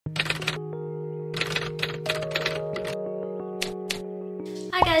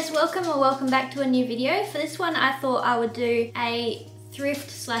guys, welcome or welcome back to a new video. For this one I thought I would do a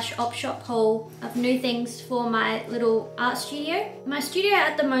thrift slash op shop haul of new things for my little art studio. My studio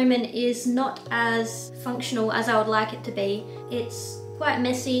at the moment is not as functional as I would like it to be. It's quite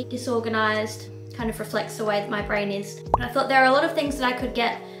messy, disorganized, kind of reflects the way that my brain is. But I thought there are a lot of things that I could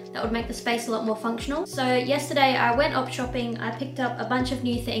get that would make the space a lot more functional. So yesterday I went op shopping, I picked up a bunch of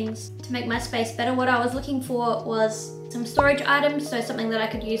new things to make my space better. What I was looking for was some storage items, so something that I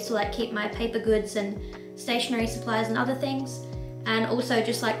could use to like keep my paper goods and stationery supplies and other things. And also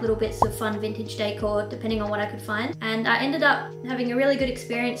just like little bits of fun vintage decor depending on what I could find. And I ended up having a really good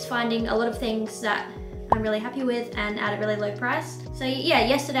experience finding a lot of things that I'm really happy with and at a really low price. So yeah,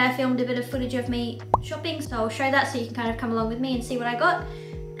 yesterday I filmed a bit of footage of me shopping, so I'll show that so you can kind of come along with me and see what I got.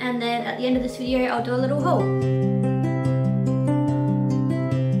 And then at the end of this video I'll do a little haul.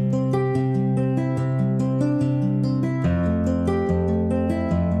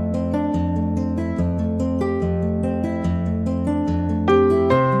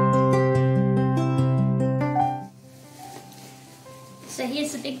 So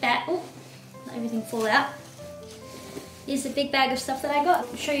here's the big bag. Oh, let everything fall out. Here's the big bag of stuff that I got.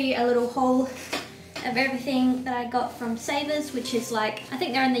 I'll show you a little haul of everything that I got from Savers, which is like, I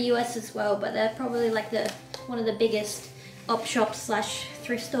think they're in the US as well, but they're probably like one of the biggest op shops slash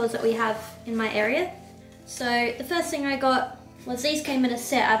thrift stores that we have in my area. So the first thing I got was these came in a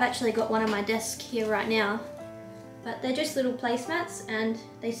set. I've actually got one on my desk here right now, but they're just little placemats and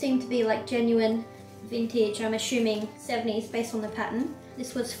they seem to be like genuine vintage, I'm assuming 70s based on the pattern.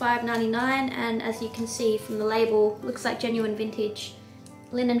 This was $5.99 and as you can see from the label, looks like genuine vintage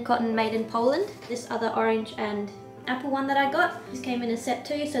linen cotton made in Poland. This other orange and apple one that I got, this came in a set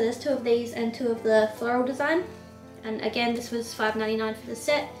too, so there's two of these and two of the floral design. And again, this was $5.99 for the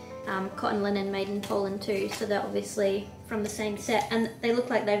set. Cotton linen made in Poland too, so they're obviously from the same set and they look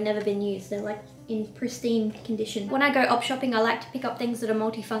like they've never been used. They're like in pristine condition. When I go op shopping, I like to pick up things that are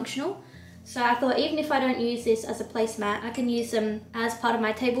multifunctional. So I thought even if I don't use this as a placemat, I can use them as part of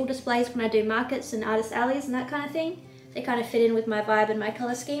my table displays when I do markets and artist alleys and that kind of thing. They kind of fit in with my vibe and my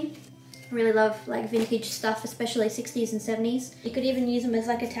color scheme. I really love like vintage stuff, especially 60s and 70s. You could even use them as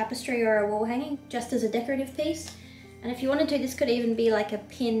like a tapestry or a wall hanging, just as a decorative piece. And if you wanted to, this could even be like a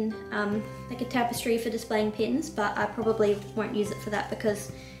pin, like a tapestry for displaying pins, but I probably won't use it for that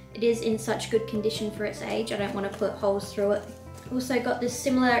because it is in such good condition for its age. I don't want to put holes through it. Also got this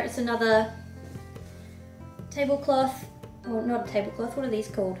similar, it's another tablecloth, or not a tablecloth, what are these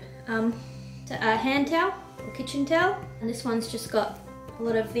called? A hand towel or kitchen towel. And this one's just got a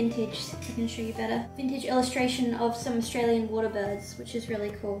lot of vintage, I can show you better, vintage illustration of some Australian water birds, which is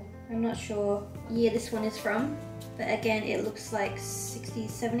really cool. I'm not sure what year this one is from, but again, it looks like 60s,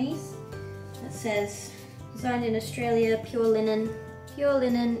 70s. It says, designed in Australia, pure linen,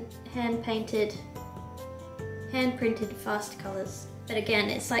 hand painted, hand printed, fast colors. But again,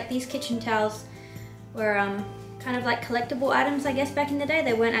 it's like these kitchen towels were kind of like collectible items, I guess, back in the day.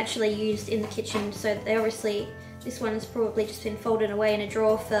 They weren't actually used in the kitchen, so they obviously, this one has probably just been folded away in a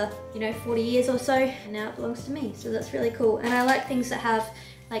drawer for, you know, 40 years or so, and now it belongs to me, so that's really cool. And I like things that have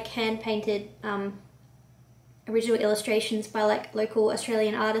like hand-painted original illustrations by like local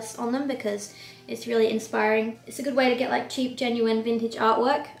Australian artists on them because it's really inspiring. It's a good way to get like cheap, genuine vintage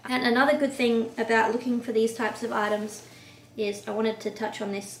artwork. And another good thing about looking for these types of items is I wanted to touch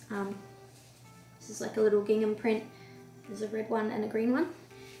on this. This is like a little gingham print. There's a red one and a green one.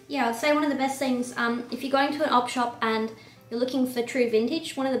 Yeah, I'd say one of the best things, if you're going to an op shop and you're looking for true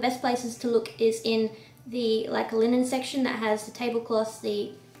vintage, one of the best places to look is in the like linen section that has the tablecloths,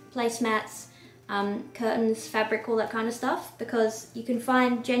 the placemats, curtains, fabric, all that kind of stuff, because you can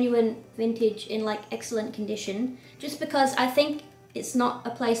find genuine vintage in like excellent condition. Just because I think it's not a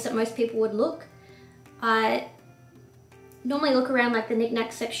place that most people would look. I normally look around like the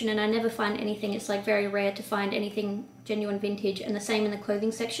knick-knack section and I never find anything. It's like very rare to find anything genuine vintage, and the same in the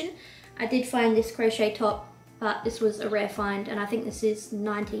clothing section. I did find this crochet top, but this was a rare find and I think this is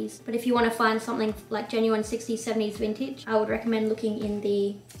 90s. But if you want to find something like genuine 60s, 70s vintage, I would recommend looking in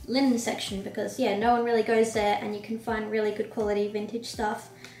the linen section because yeah, no one really goes there and you can find really good quality vintage stuff.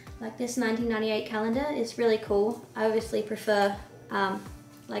 Like this 1998 calendar is really cool. I obviously prefer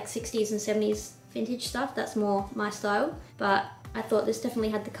like 60s and 70s vintage stuff, that's more my style, but I thought this definitely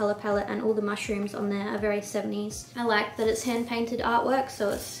had the color palette and all the mushrooms on there are very 70s. I like that it's hand painted artwork, so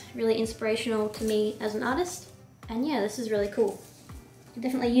it's really inspirational to me as an artist. And yeah, this is really cool. You can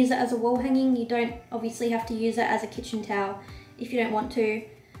definitely use it as a wall hanging. You don't obviously have to use it as a kitchen towel if you don't want to.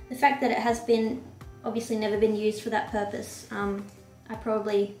 The fact that it has been obviously never been used for that purpose, I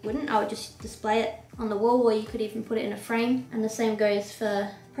probably wouldn't. I would just display it on the wall, or you could even put it in a frame. And the same goes for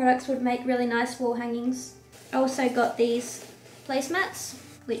products would make really nice wall hangings. I also got these placemats,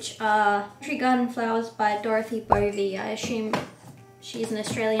 which are Country Garden Flowers by Dorothy Bovey. I assume she's an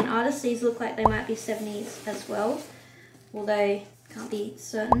Australian artist. These look like they might be 70s as well, although can't be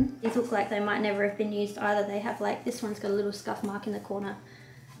certain. These look like they might never have been used either. They have like, this one's got a little scuff mark in the corner.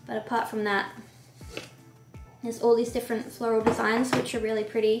 But apart from that, there's all these different floral designs, which are really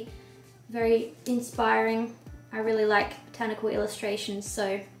pretty, very inspiring. I really like botanical illustrations,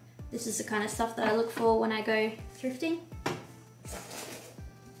 so this is the kind of stuff that I look for when I go thrifting.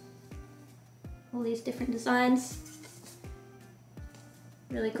 All these different designs,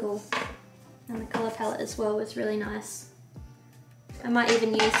 really cool. And the color palette as well was really nice. I might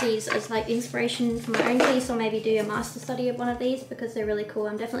even use these as like inspiration for my own piece, or maybe do a master study of one of these because they're really cool.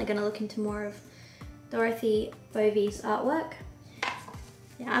 I'm definitely going to look into more of Dorothy Bovey's artwork.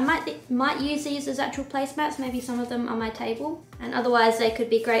 Yeah, I might use these as actual placemats, maybe some of them on my table. And otherwise they could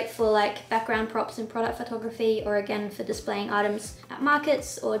be great for like background props and product photography, or again for displaying items at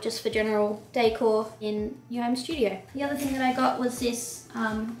markets, or just for general decor in your home studio. The other thing that I got was this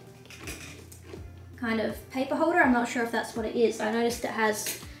kind of paper holder. I'm not sure if that's what it is. I noticed it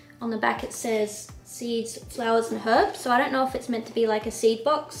has, on the back it says seeds, flowers and herbs. So I don't know if it's meant to be like a seed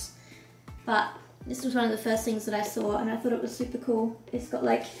box, but this was one of the first things that I saw and I thought it was super cool. It's got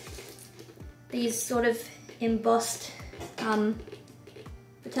like these sort of embossed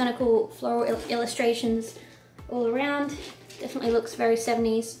botanical floral illustrations all around. Definitely looks very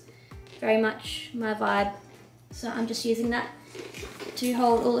 70s, very much my vibe. So I'm just using that to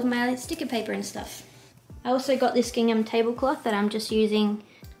hold all of my sticker paper and stuff. I also got this gingham tablecloth that I'm just using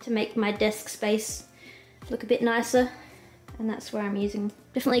to make my desk space look a bit nicer. And that's where I'm using.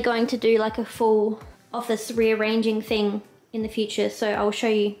 Definitely going to do like a full office rearranging thing in the future, so I'll show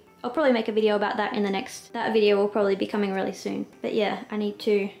you. I'll probably make a video about that in the next. That video will probably be coming really soon. But yeah, I need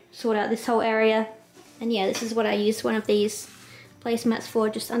to sort out this whole area. And yeah, this is what I used one of these placemats for,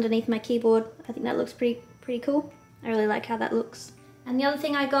 just underneath my keyboard. I think that looks pretty cool. I really like how that looks. And the other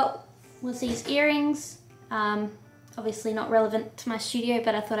thing I got was these earrings. Obviously not relevant to my studio,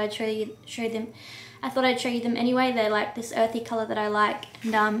 but I thought I'd show them. I thought I'd show you them anyway. They're like this earthy color that I like,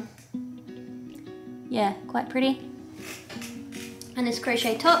 and yeah, quite pretty. And this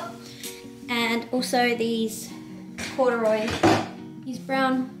crochet top, and also these corduroy, these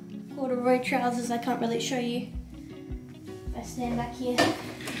brown corduroy trousers. I can't really show you if I stand back here.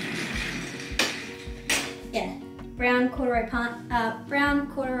 Yeah, brown corduroy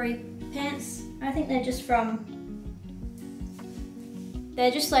pants. I think they're just from. They're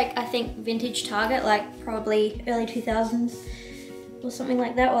just like, I think, vintage Target, like probably early 2000s or something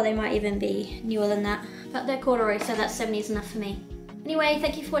like that, or they might even be newer than that. But they're corduroy, so that's 70s enough for me. Anyway,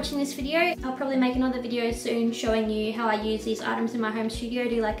 thank you for watching this video. I'll probably make another video soon showing you how I use these items in my home studio.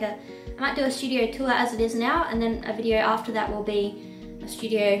 I might do a studio tour as it is now, and then a video after that will be a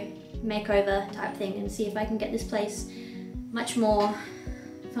studio makeover type thing, and see if I can get this place much more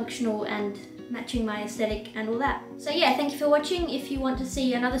functional and matching my aesthetic and all that. So yeah, thank you for watching. If you want to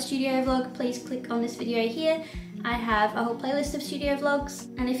see another studio vlog, please click on this video here. I have a whole playlist of studio vlogs.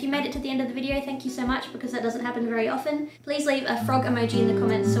 And if you made it to the end of the video, thank you so much, because that doesn't happen very often. Please leave a frog emoji in the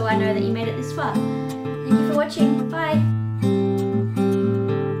comments so I know that you made it this far. Thank you for watching. Bye.